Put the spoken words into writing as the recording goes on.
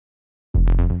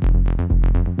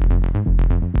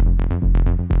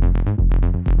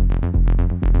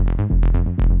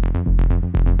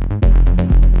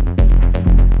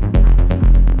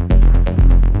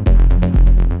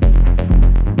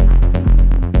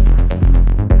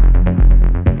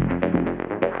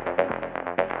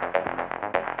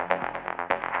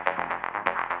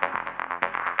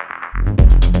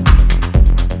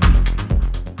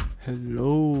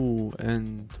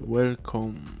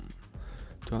welcome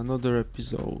to another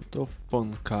episode of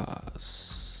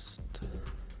PONcast.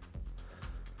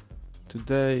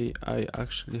 Today I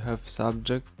actually have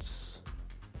subjects,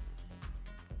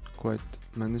 quite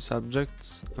many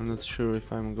subjects. I'm not sure if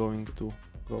I'm going to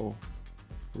go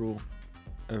through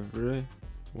every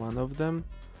one of them,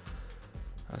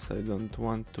 as I don't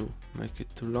want to make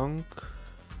it too long.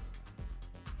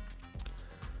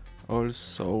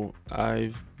 Also,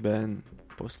 I've been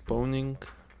postponing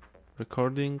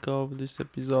recording of this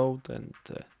episode, and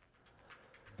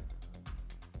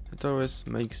it always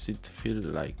makes it feel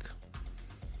like,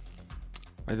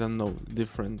 I don't know,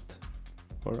 different,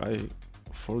 or I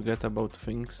forget about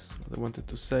things I wanted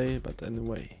to say, but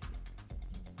anyway.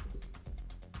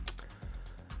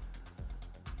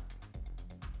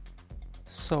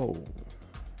 So,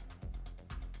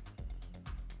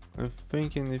 I'm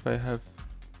thinking if I have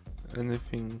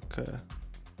anything,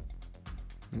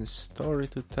 any story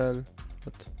to tell,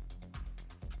 but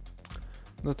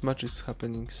not much is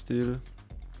happening still.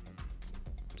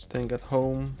 Staying at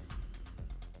home,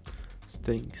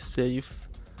 staying safe.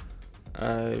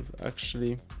 I've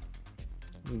actually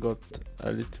got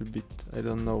a little bit, I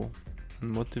don't know,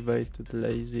 unmotivated,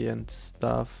 lazy and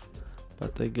stuff,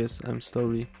 but I guess I'm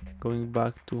slowly going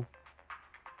back to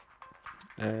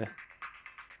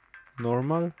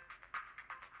normal.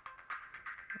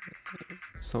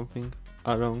 Something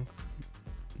along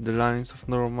the lines of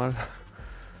normal.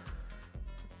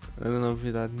 I don't know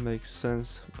if that makes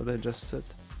sense what I just said.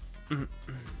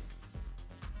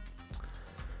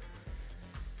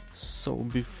 So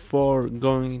before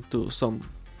going into some,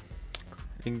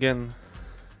 again,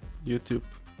 YouTube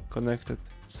connected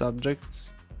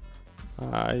subjects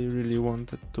I really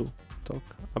wanted to talk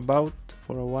about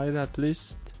for a while at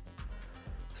least,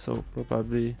 so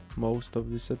probably most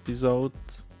of this episode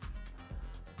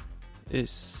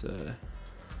is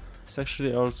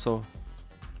actually also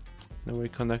in a way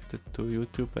connected to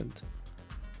YouTube, and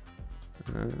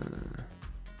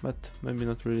but maybe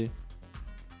not really.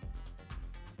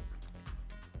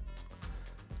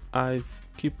 I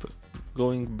keep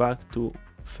going back to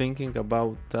thinking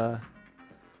about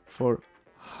for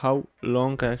how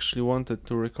long I actually wanted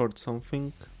to record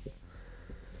something,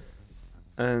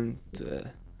 and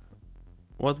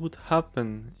what would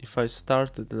happen if I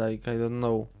started, like, I don't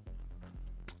know,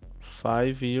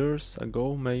 5 years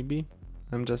ago maybe.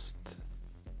 I'm just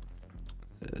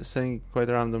saying quite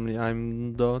randomly.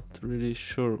 I'm not really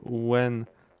sure when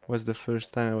was the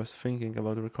first time I was thinking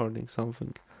about recording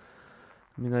something.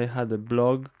 I mean, I had a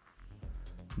blog,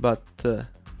 but I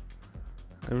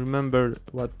remember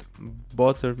what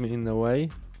bothered me in a way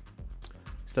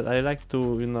is that I like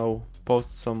to,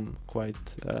 post some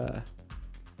quite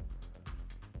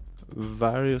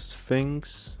various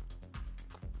things.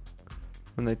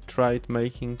 When I tried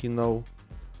making,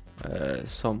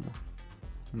 some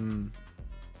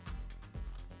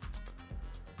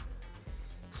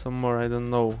more, I don't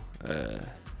know,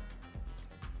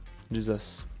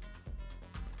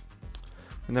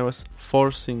 when I was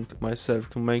forcing myself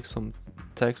to make some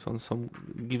text on some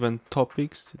given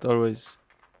topics, it always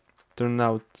turned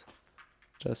out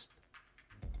just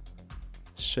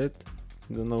shit.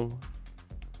 I don't know,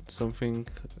 something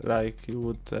like you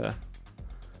would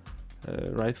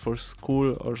write for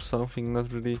school or something,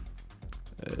 not really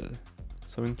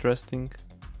so interesting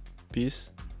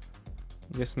piece.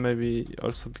 I guess maybe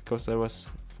also because I was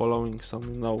following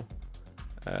some,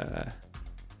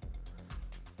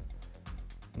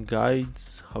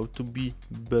 guides how to be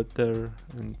better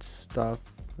and stuff,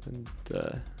 and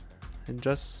it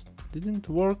just didn't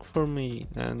work for me,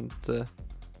 and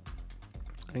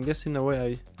I guess in a way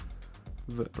I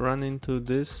ran into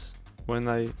this when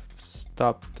I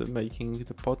stopped making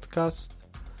the podcast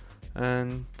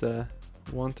and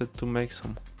wanted to make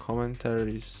some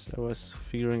commentaries. I was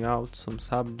figuring out some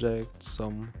subjects,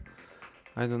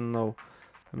 I don't know,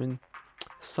 I mean,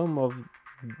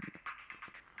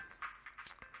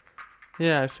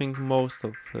 I think most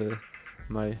of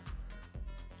my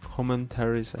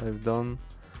commentaries I've done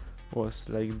was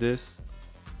like this,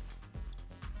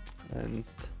 and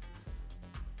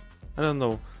I don't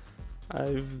know,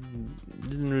 I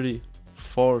didn't really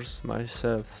force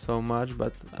myself so much,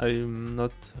 but I'm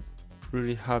not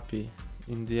really happy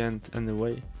in the end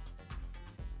anyway.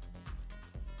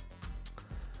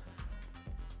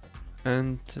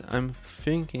 And I'm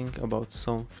thinking about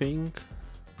something.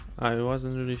 I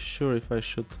wasn't really sure if I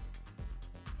should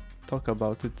talk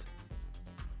about it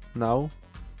now,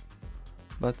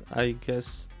 but I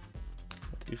guess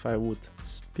that if I would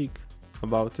speak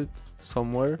about it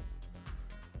somewhere,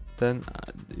 then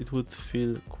it would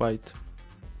feel quite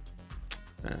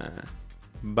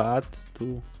bad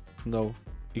to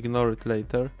ignore it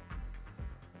later.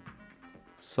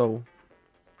 So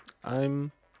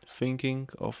I'm thinking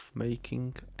of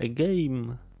making a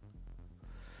game.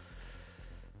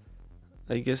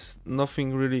 I guess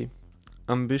nothing really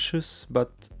ambitious,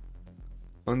 but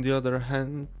on the other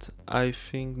hand, I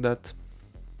think that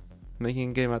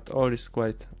making a game at all is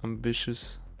quite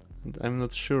ambitious, and I'm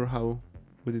not sure how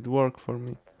would it work for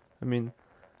me. I mean,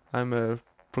 I'm a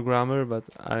programmer, but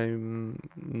I'm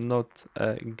not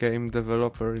a game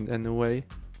developer in any way,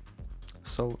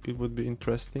 so it would be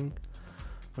interesting.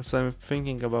 Also, I'm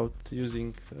thinking about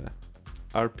using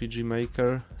RPG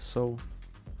Maker, so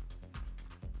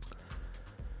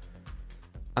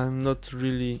I'm not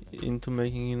really into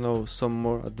making, some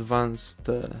more advanced,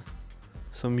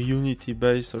 some Unity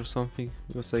based or something,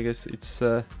 because I guess it's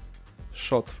a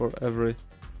shot for every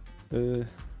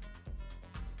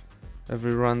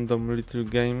random little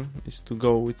game is to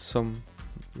go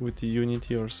with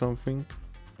Unity or something.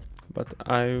 But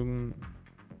I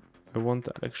want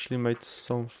to actually make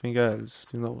something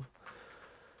else,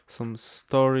 some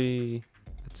story,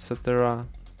 etc.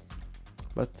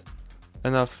 But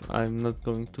enough, I'm not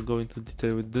going to go into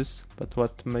detail with this. But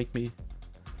what made me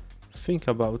think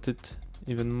about it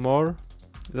even more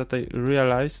is that I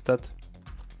realized that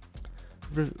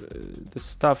the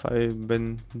stuff I've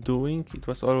been doing, it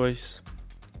was always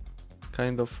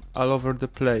kind of all over the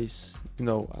place.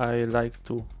 I like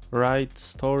to write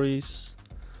stories,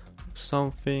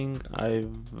 something. I've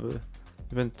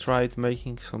even tried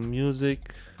making some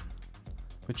music,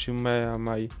 which you may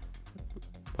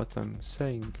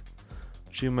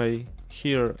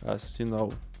hear as in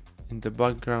the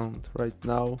background right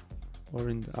now, or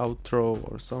in the outro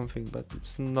or something, but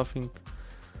it's nothing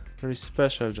very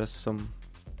special, just some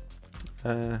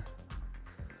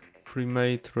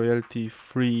pre-made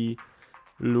royalty-free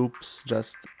loops,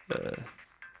 just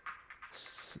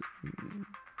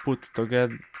put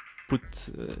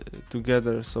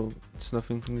together, so it's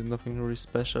nothing really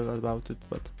special about it.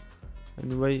 But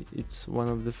anyway, it's one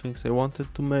of the things I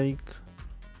wanted to make.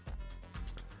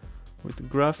 With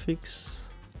graphics,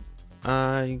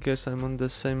 I guess I'm on the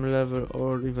same level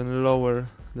or even lower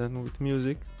than with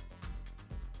music,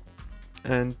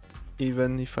 and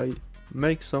even if I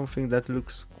make something that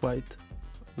looks quite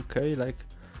okay, like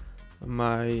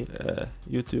my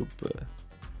YouTube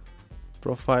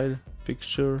profile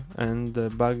picture and the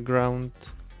background,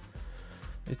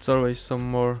 it's always some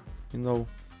more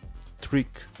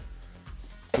trick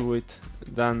to it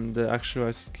than the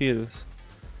actual skills.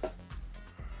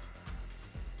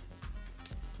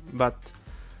 But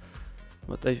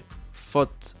what I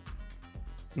thought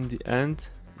in the end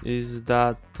is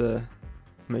that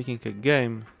making a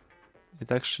game,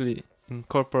 it actually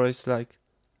incorporates like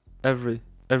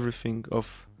everything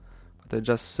of what I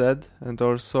just said, and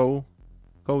also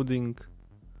coding.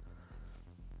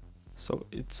 So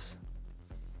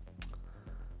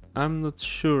I'm not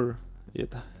sure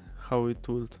yet how it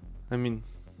would. I mean,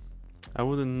 I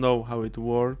wouldn't know how it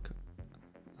work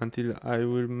until I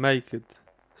will make it.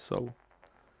 So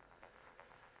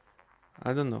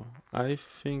I don't know. I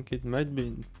think it might be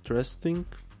interesting,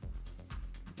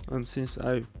 and since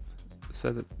I've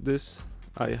said this,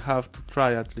 I have to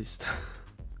try at least.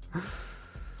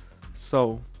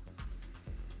 So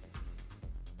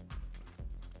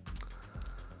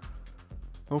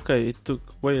okay, it took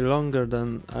way longer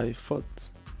than I thought.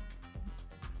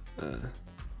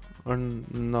 Or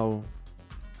no,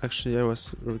 actually I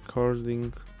was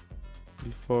recording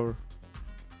before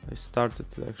I started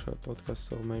the actual podcast,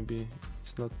 so maybe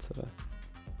it's not.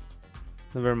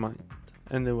 Never mind.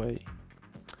 Anyway,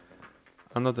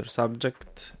 another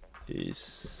subject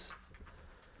is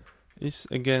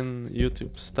again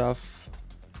YouTube stuff,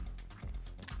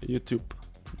 YouTube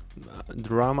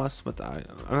dramas, but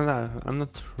I'm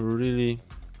not really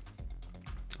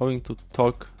going to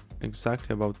talk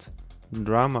exactly about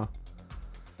drama,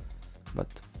 but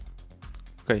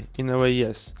okay, in a way,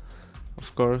 yes.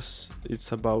 Of course,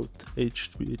 it's about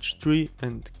H2H3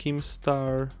 and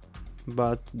Keemstar,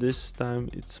 but this time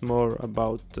it's more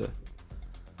about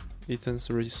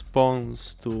Ethan's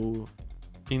response to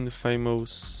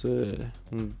infamous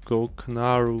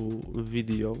Goknaru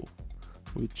video,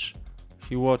 which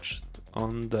he watched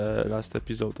on the last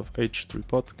episode of H3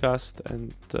 podcast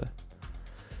and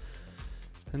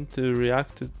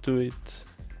reacted to it,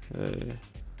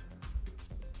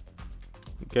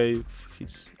 gave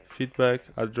his feedback,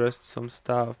 addressed some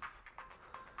stuff,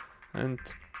 and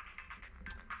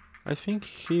I think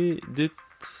he did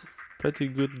pretty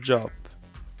good job.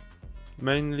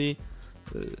 Mainly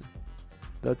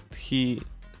that he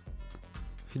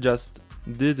just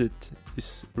did it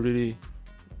is really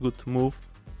good move.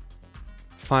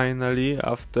 Finally,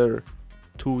 after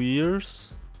 2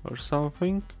 years or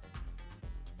something.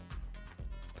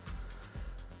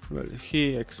 Well,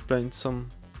 he explained some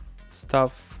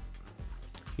stuff.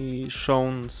 He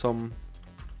shown some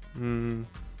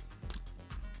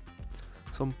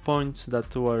points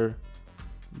that were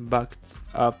backed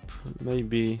up,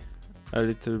 maybe a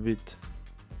little bit.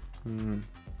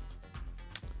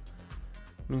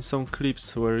 Some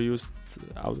clips were used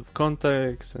out of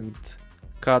context and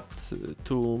cut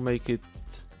to make it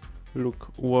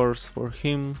look worse for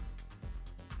him,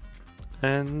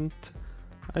 and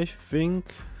I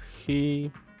think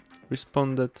he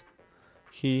responded,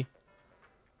 he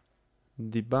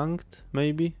debunked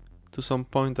maybe to some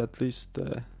point at least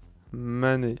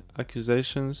many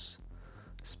accusations,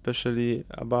 especially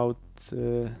about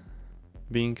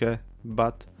being a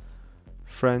bad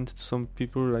friend to some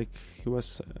people. Like he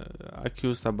was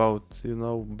accused about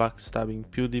backstabbing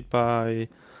PewDiePie,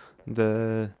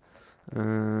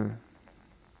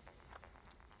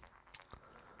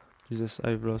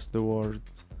 I've lost the word.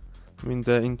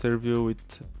 The interview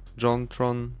with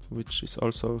Jontron, which is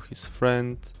also his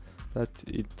friend, that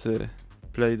it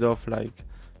played off like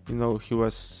he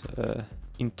was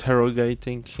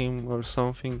interrogating him or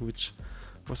something, which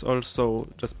was also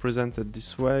just presented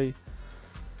this way.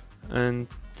 And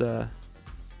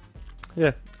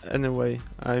anyway,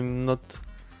 I'm not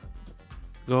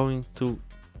going to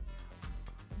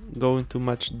go into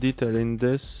much detail in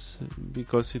this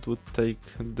because it would take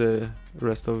the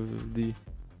rest of the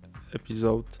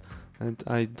episode and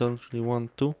I don't really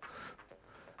want to.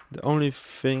 The only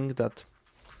thing that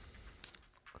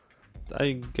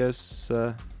I guess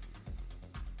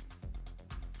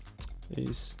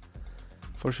is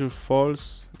for sure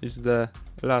false is the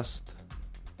last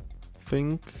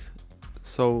thing.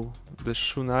 So the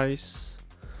Shunais,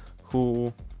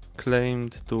 who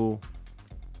claimed to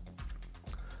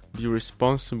be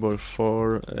responsible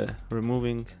for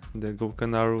removing the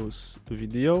Gokanaru's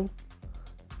video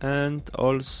and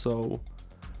also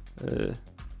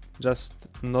just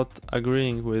not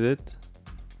agreeing with it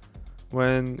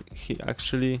when he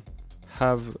actually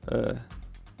have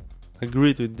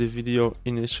agreed with the video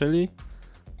initially,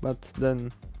 but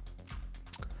then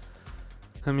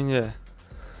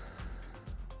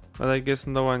but I guess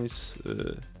no one is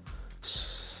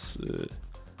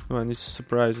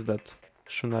surprised that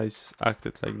Shunais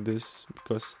acted like this,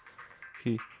 because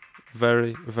he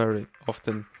very, very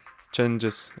often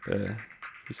changes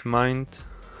his mind.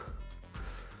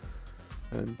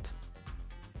 And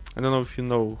I don't know if you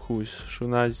know who is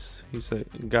Shunais. He's a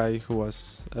guy who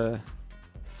was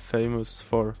famous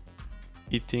for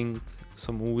eating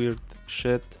some weird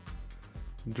shit,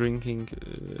 drinking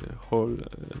whole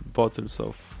bottles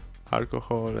of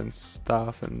alcohol and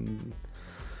stuff, and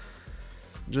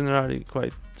generally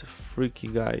quite freaky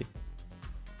guy.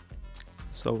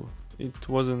 So it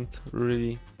wasn't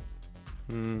really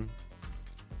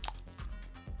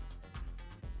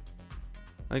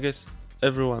I guess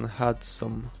everyone had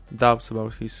some doubts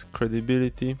about his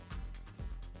credibility,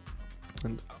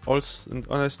 and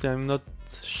honestly I'm not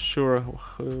sure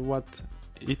what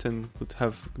Ethan could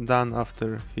have done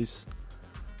after his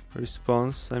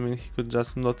response. He could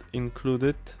just not include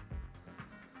it,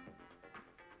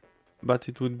 but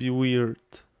it would be weird.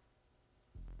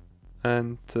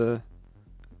 And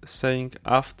saying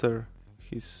after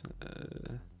his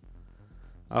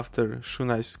after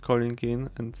Shunai's calling in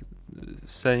and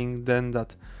saying then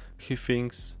that he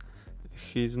thinks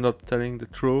he's not telling the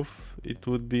truth, it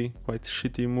would be quite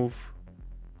shitty move,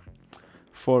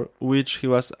 for which he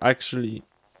was actually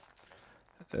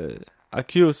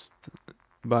accused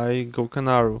by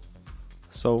Gokanaru.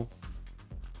 So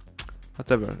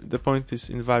whatever, the point is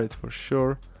invalid for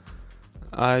sure.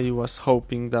 I was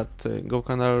hoping that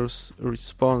Gokanaru's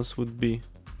response would be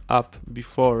up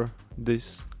before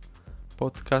this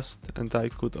podcast and I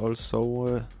could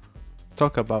also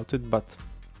talk about it, but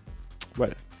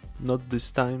well, not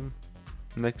this time.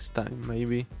 Next time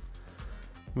maybe,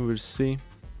 we will see.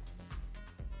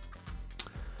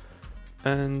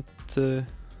 And the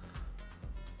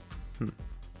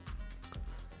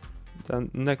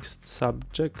next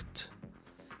subject,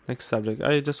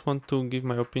 I just want to give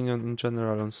my opinion in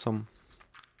general on some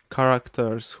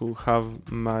characters who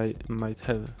might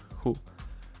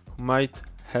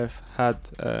have had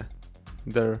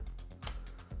their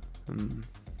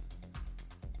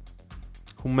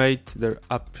who made their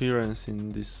appearance in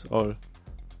this whole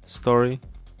story.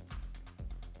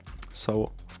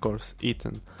 So of course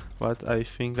Ethan. What I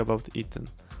think about Ethan?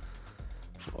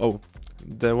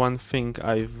 The one thing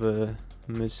I've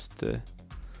missed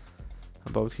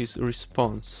about his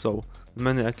response. So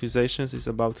many accusations is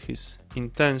about his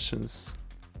intentions,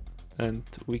 and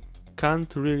we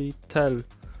can't really tell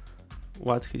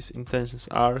what his intentions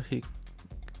are.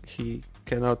 He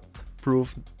cannot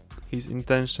prove his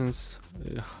intentions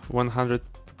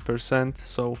 100%,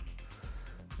 so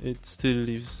it still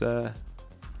leaves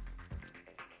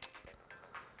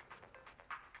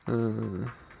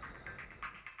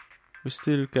we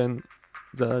still can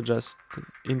just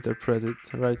interpret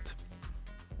it, right?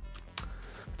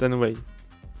 But anyway,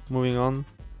 moving on.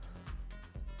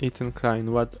 Ethan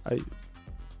Klein, what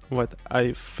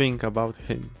I think about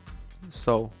him.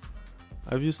 So,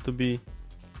 I used to be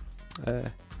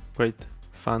a great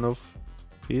fan of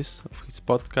his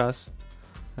podcast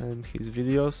and his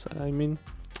videos. I mean,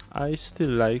 I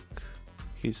still like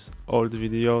his old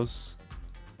videos,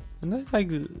 and I like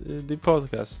the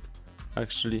podcast,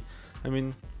 actually. I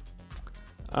mean,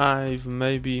 I've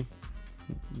maybe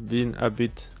been a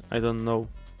bit, I don't know,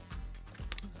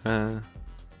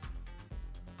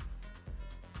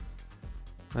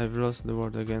 I've lost the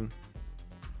word again.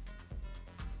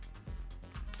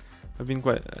 I've been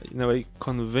quite, in a way,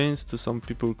 convinced to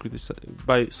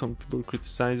by some people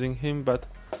criticizing him, but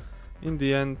in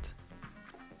the end,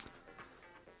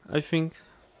 I think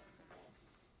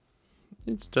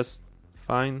it's just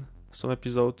fine. Some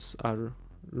episodes are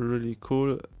really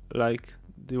cool, like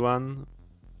the one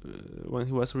when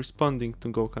he was responding to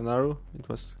Go Canaru. It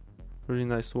was really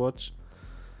nice to watch.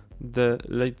 The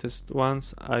latest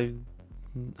ones, I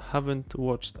haven't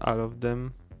watched all of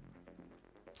them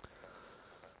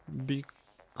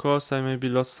because I maybe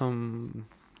lost some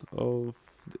of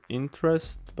the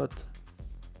interest, but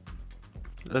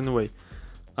anyway,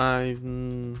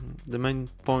 the main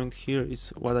point here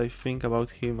is what I think about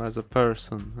him as a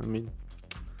person. I mean,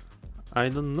 I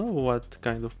don't know what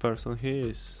kind of person he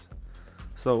is,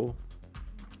 so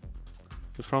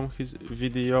from his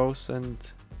videos and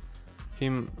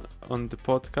him on the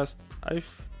podcast, I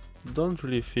don't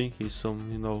really think he's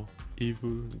some,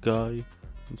 evil guy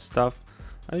and stuff.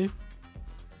 I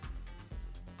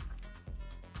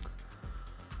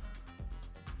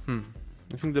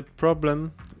think the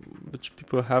problem which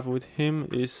people have with him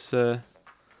is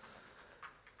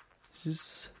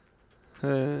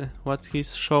what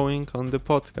he's showing on the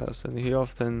podcast, and he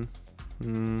often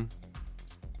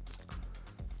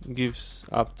gives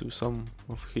up to some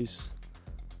of his,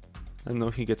 I know,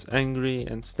 he gets angry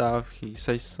and stuff, he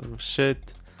says some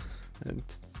shit, and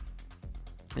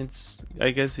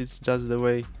I guess it's just the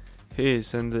way he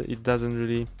is, and it doesn't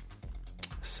really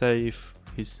say if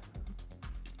he's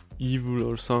evil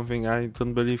or something. I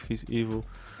don't believe he's evil,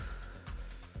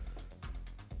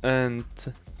 and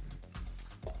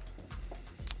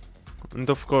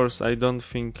of course I don't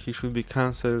think he should be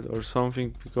cancelled or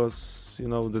something, because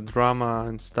the drama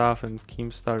and stuff, and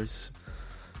Keemstar is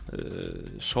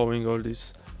showing all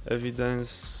this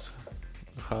evidence.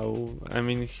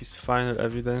 His final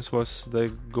evidence was the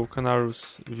Go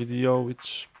Canaru's video,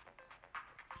 which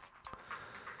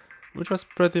was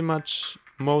pretty much,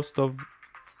 most of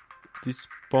these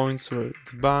points were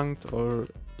debunked, or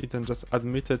Ethan just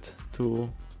admitted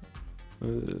to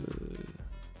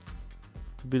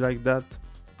be like that.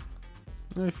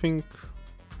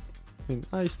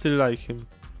 I still like him,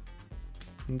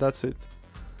 and that's it.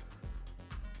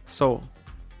 So,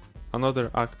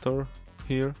 another actor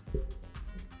here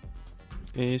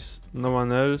is no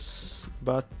one else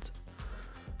but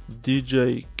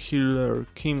DJ Killer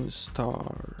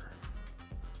Keemstar.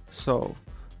 So,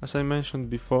 as I mentioned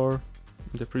before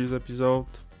in the previous episode,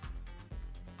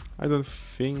 I don't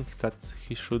think that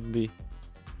he should be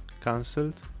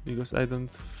cancelled, because I don't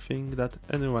think that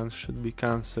anyone should be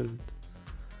cancelled.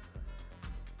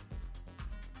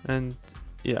 And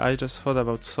yeah, I just thought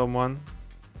about someone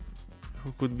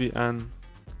who could be an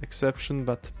exception,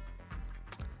 but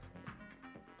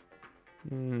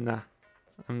nah,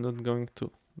 I'm not going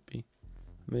to be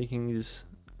making these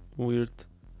weird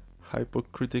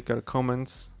hypocritical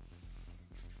comments.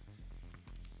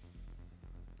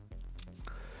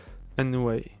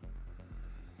 Anyway,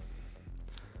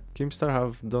 Keemstar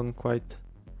have done quite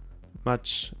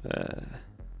much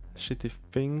shitty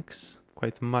things.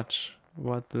 Quite much.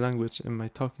 What language am I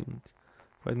talking?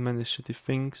 Quite many shitty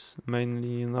things.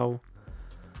 Mainly,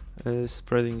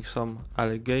 spreading some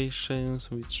allegations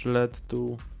which led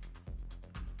to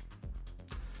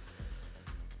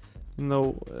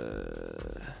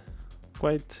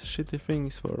quite shitty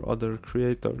things for other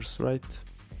creators, right?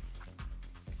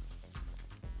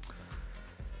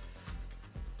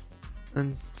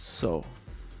 And so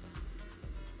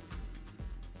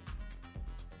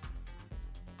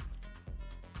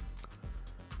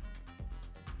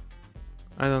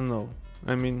I don't know.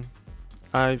 I mean,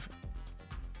 I've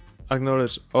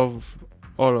acknowledged of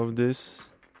all of this,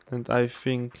 and I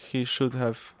think he should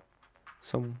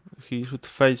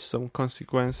face some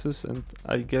consequences, and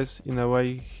I guess in a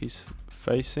way he's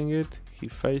facing it. He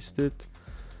faced it,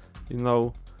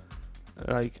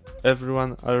 like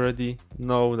everyone already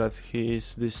know that he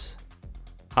is this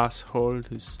asshole,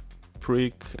 this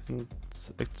prick, and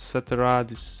etc.,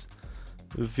 this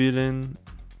villain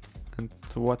and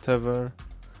whatever.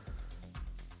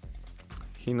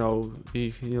 He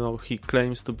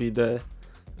claims to be the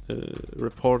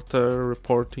reporter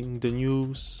reporting the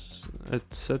news,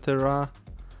 etc.,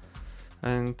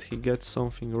 and he gets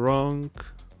something wrong.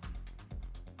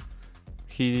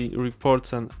 He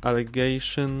reports an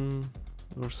allegation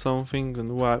or something, and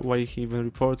why he even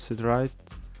reports it, right?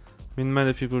 I mean,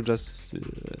 many people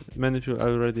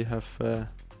already have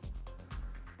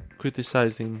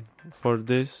criticized him for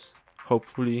this.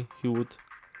 Hopefully he would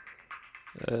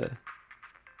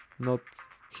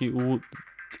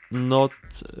not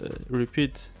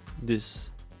repeat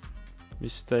this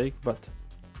mistake, but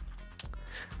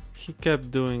he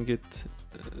kept doing it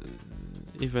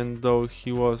even though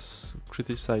he was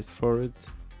criticized for it.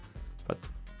 But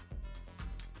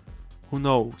who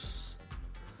knows?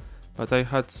 But I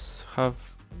had some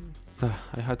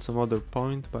other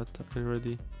point, but I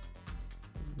already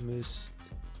missed.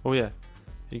 Oh yeah,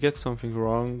 he gets something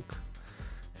wrong.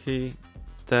 He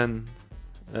then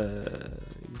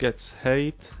gets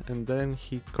hate, and then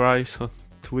he cries on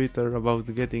Twitter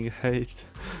about getting hate,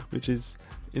 which is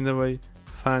in a way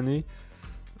funny,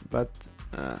 but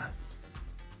I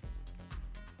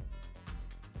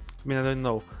don't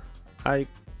know.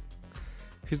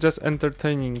 He's just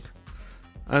entertaining.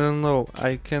 I don't know.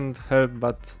 I can't help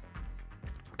but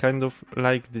kind of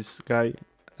like this guy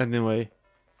anyway.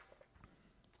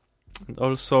 And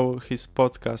also his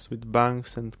podcast with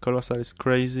Banks and Colossal is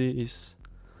Crazy is,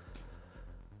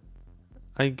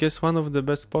 I guess, one of the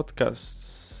best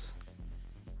podcasts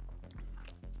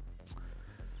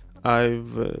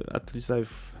I've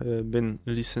been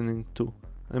listening to.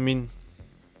 I mean,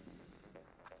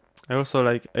 I also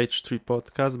like H3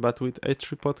 podcast, but with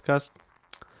H3 podcast,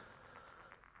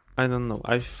 I don't know.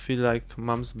 I feel like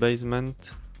Mom's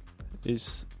Basement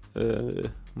is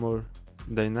more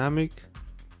dynamic,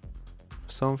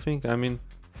 something. I mean,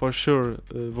 for sure,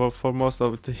 for most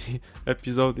of the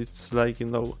episode, it's like,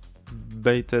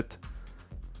 baited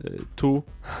two.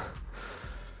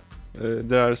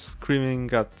 They are screaming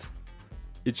at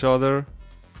each other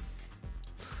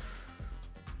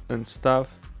and stuff,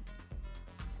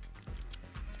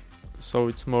 so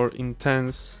it's more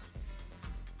intense.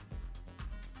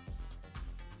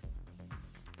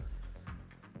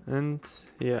 And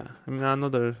yeah, I mean,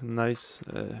 another nice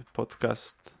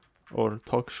podcast or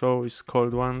talk show is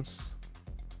Cold Ones,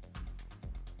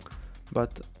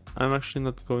 but I'm actually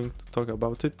not going to talk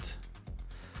about it,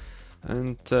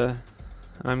 and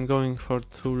I'm going for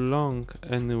too long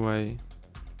anyway,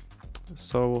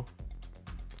 so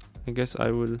I guess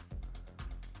I will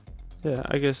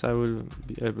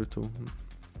be able to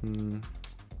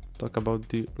talk about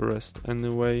the rest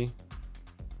anyway.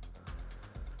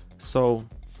 So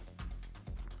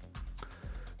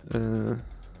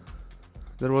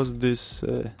there was this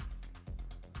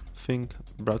thing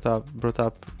brought up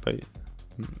by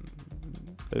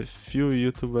a few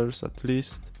YouTubers at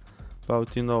least, about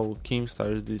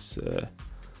Keemstar is this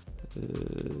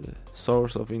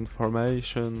source of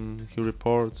information. He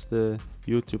reports the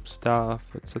YouTube stuff,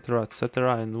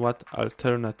 etc., and what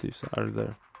alternatives are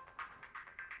there.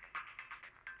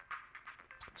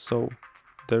 So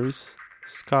there is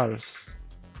Scars,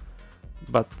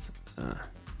 but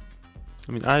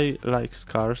I like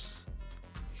Scars.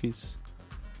 He's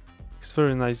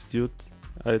very nice dude.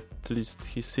 At least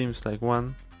he seems like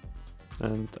one,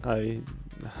 and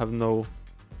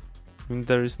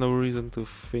there is no reason to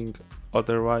think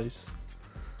otherwise.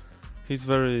 He's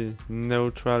very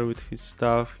neutral with his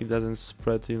stuff. He doesn't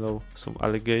spread, some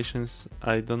allegations.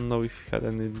 I don't know if he had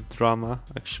any drama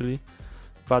actually,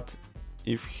 but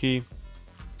if he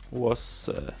was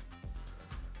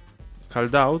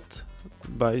called out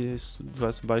by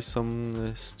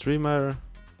some streamer,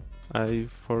 I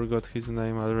forgot his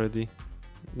name already,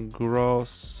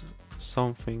 Gross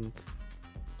something.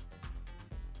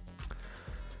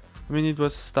 It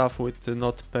was stuff with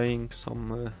not paying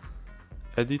some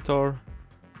editor,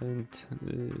 and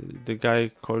the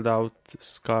guy called out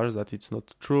Scars that it's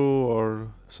not true or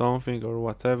something or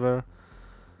whatever,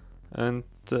 and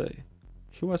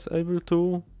he was able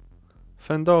to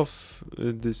fend off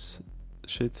this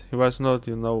shit. He was not,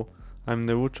 I'm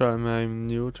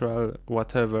neutral,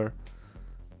 whatever.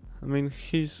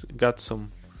 He's got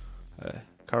some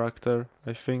character,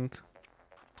 I think.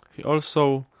 He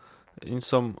also, in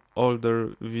some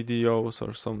older videos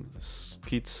or some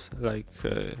skits, like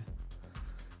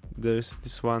there's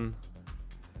this one,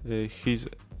 he's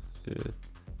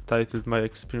titled My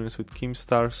Experience with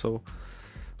Keemstar, so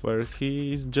where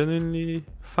he is genuinely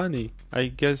funny. I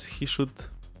guess he should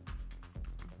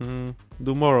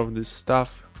do more of this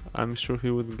stuff. I'm sure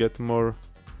he would get more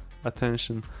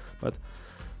attention, but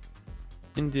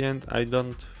in the end I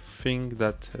don't think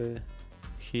that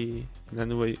he in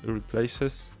any way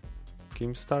replaces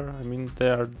Keemstar. I mean, they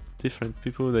are different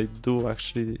people, they do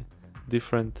actually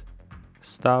different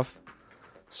stuff,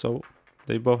 so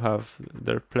they both have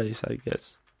their place, I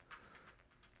guess.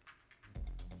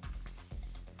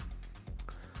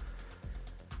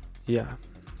 Yeah.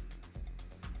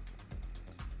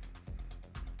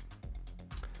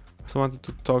 So I wanted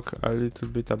to talk a little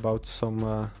bit about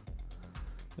some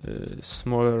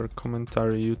smaller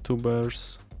commentary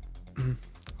YouTubers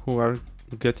who are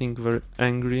getting very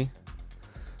angry,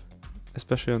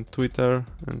 especially on Twitter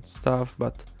and stuff,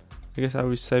 but I guess I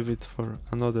will save it for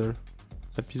another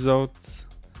episode,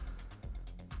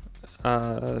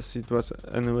 as it was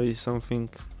anyway something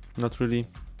not really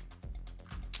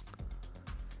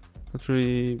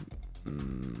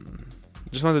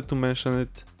just wanted to mention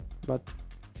it, but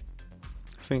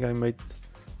I think I might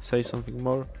say something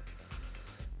more.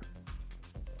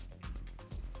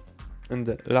 And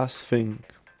the last thing,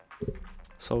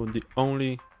 so the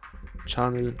only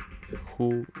channel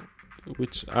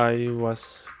which I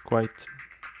was quite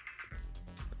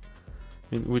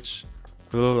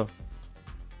the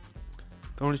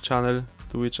only channel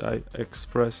to which I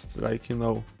expressed, like,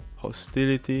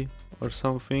 hostility or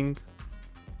something,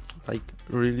 like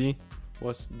really,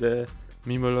 was the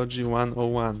Mimology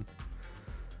 101.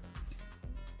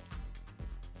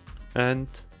 And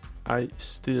I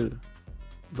still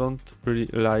don't really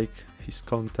like his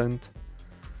content.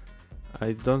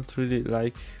 I don't really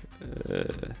like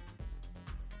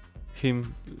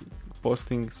him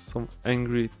posting some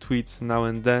angry tweets now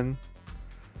and then.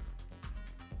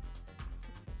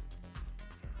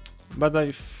 But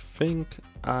I think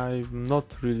I'm not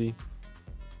really...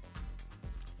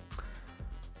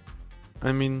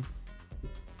 I mean,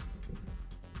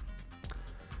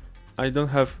 I don't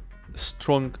have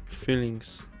strong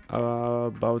feelings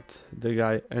about the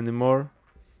guy anymore.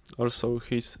 Also,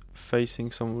 he's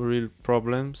facing some real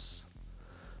problems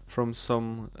from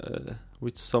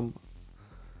with some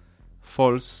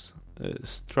false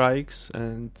strikes,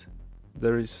 and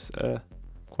there is a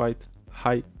quite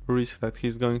high risk that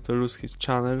he's going to lose his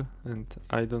channel, and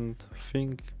I don't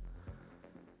think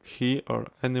he or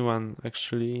anyone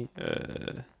actually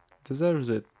deserves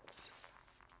it.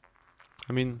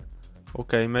 I mean,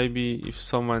 okay, maybe if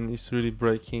someone is really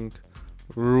breaking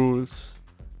rules,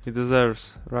 he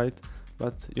deserves, right?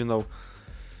 But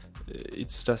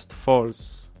it's just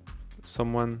false.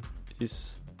 Someone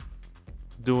is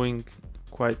doing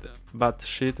quite bad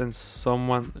shit and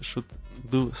someone should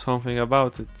do something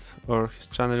about it, or his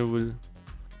channel will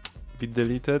be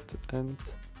deleted, and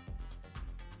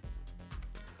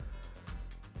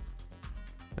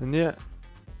yeah,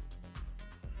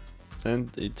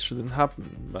 and it shouldn't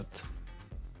happen. But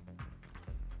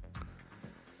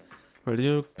well,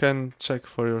 you can check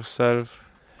for yourself.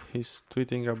 He's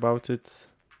tweeting about it.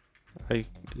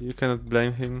 You cannot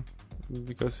blame him,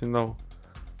 because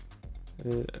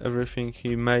everything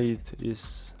he made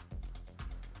is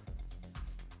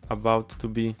about to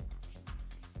be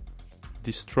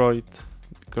destroyed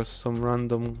because some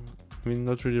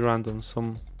not really random,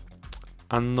 some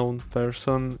unknown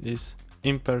person is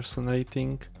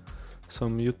impersonating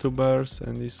some YouTubers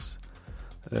and is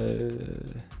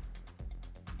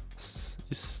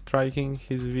striking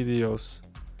his videos.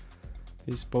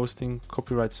 He's posting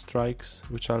copyright strikes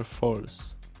which are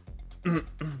false.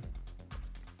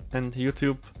 And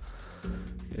YouTube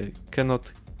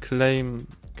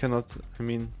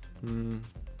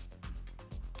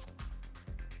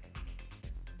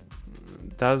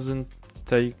doesn't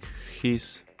take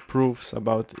his proofs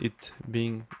about it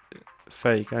being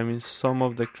fake. I mean, some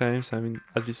of the claims,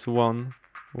 at least one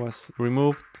was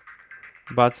removed,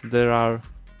 but there are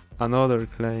another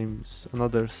claims,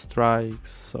 another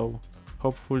strikes, so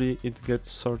hopefully it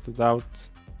gets sorted out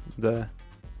the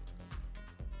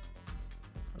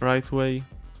right way.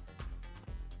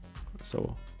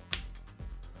 So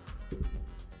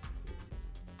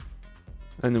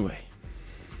anyway,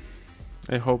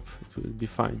 I hope it will be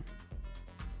fine,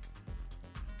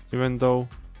 even though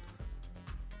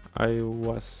I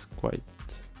was quite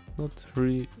not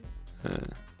really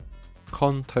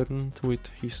content with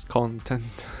his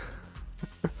content.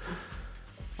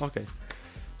 Okay,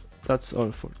 that's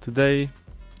all for today.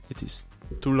 It is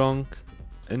too long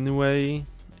anyway.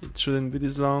 It shouldn't be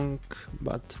this long,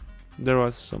 but there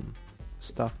was some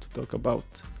stuff to talk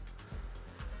about.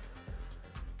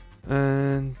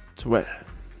 And well,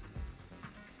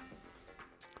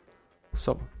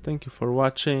 so thank you for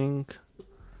watching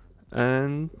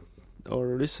and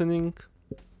or listening.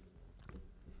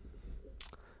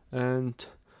 And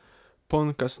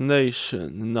Podcast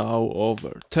Nation now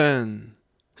over 10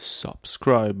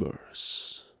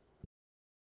 subscribers.